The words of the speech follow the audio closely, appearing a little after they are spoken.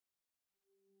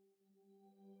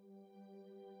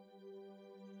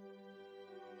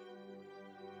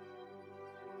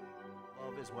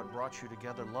is what brought you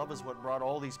together. Love is what brought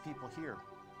all these people here.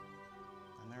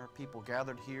 And there are people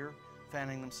gathered here,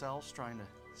 fanning themselves, trying to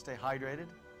stay hydrated.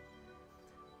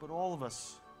 But all of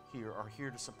us here are here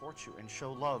to support you and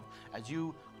show love as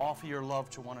you offer your love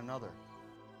to one another.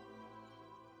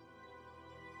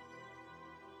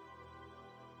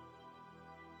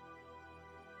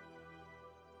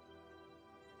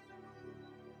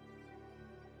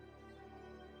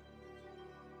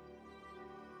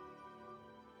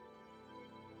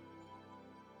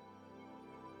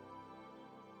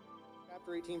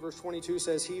 Chapter 18, verse 22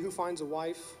 says, "He who finds a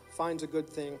wife finds a good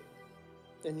thing,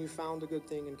 and you found a good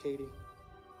thing in Katie,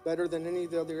 better than any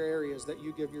of the other areas that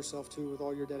you give yourself to with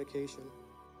all your dedication.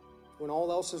 When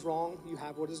all else is wrong, you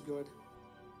have what is good.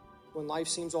 When life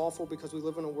seems awful because we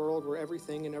live in a world where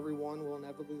everything and everyone will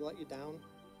inevitably let you down,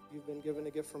 you've been given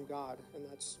a gift from God, and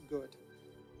that's good.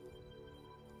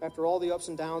 After all the ups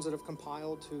and downs that have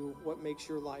compiled to what makes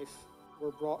your life,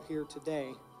 we're brought here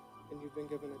today, and you've been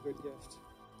given a good gift."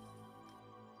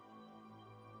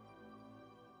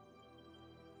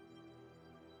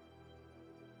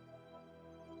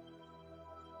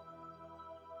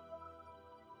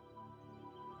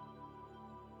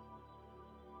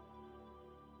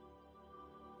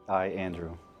 I,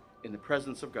 Andrew, In the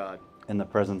presence of God, in the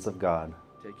presence of God,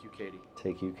 take you, Katie,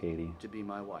 take you, Katie, to be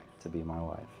my wife, to be my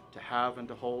wife, to have and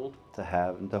to hold,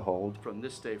 from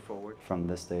this day forward, for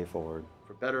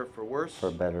better, for worse,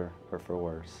 for better or for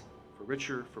worse, for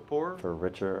richer, for poorer, for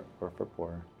richer or for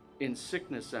poorer, in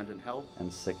sickness and in health,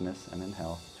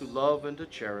 to love and to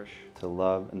cherish,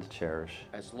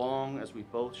 as long as we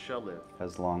both shall live.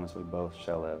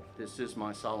 This is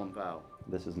my solemn vow.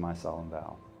 This is my solemn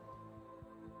vow.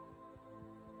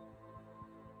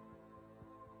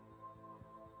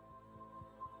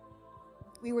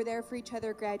 We were there for each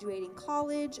other graduating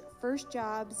college, first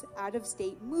jobs,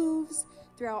 out-of-state moves.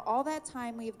 Throughout all that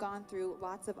time, we have gone through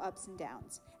lots of ups and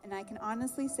downs. And I can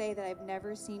honestly say that I've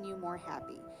never seen you more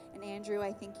happy. And Andrew,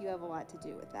 I think you have a lot to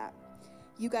do with that.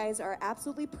 You guys are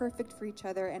absolutely perfect for each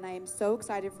other, and I am so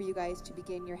excited for you guys to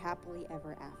begin your happily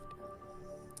ever after.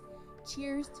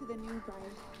 Cheers to the new bride.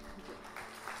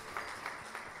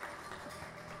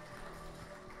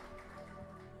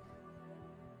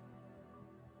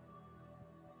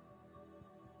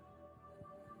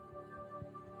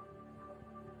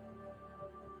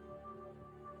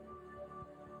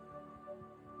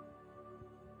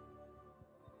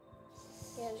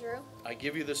 Andrew, I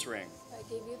give you this ring I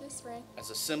give you this ring as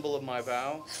a symbol of my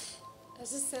vow,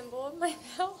 as a symbol of my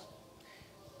vow,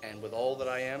 and with all that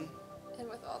I am, and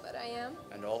with all that I am,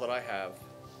 and all that I have,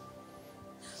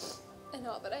 and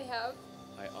all that I have,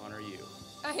 I honor you.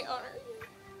 I honor you.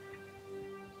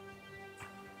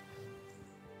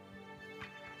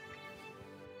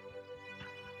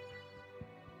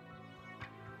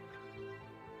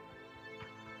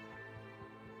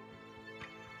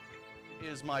 It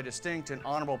is my distinct and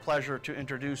honorable pleasure to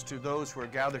introduce to those who are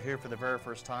gathered here for the very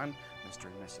first time, Mr.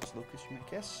 and Mrs. Lucas. You may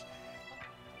kiss.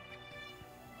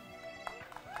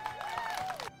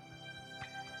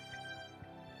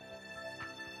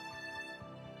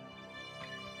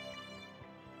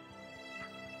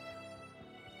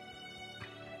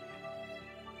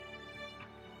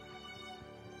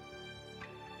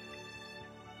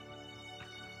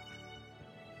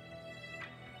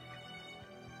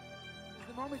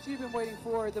 The moment you've been waiting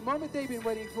for, the moment they've been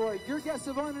waiting for, your guests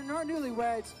of honor and our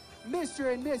newlyweds,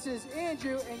 Mr. and Mrs.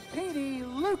 Andrew and Katie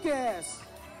Lucas.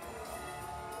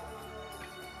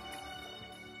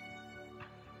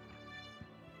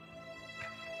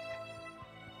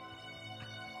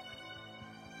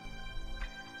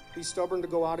 Be stubborn to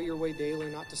go out of your way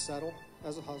daily, not to settle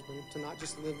as a husband, to not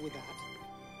just live with that.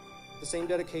 The same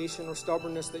dedication or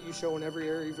stubbornness that you show in every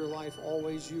area of your life,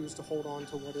 always use to hold on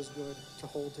to what is good, to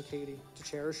hold to Katie, to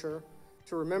cherish her,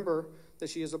 to remember that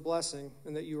she is a blessing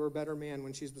and that you are a better man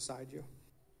when she's beside you.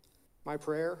 My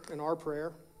prayer and our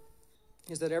prayer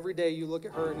is that every day you look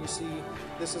at her and you see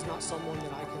this is not someone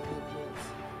that I can live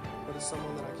with, but it's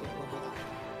someone that I can't live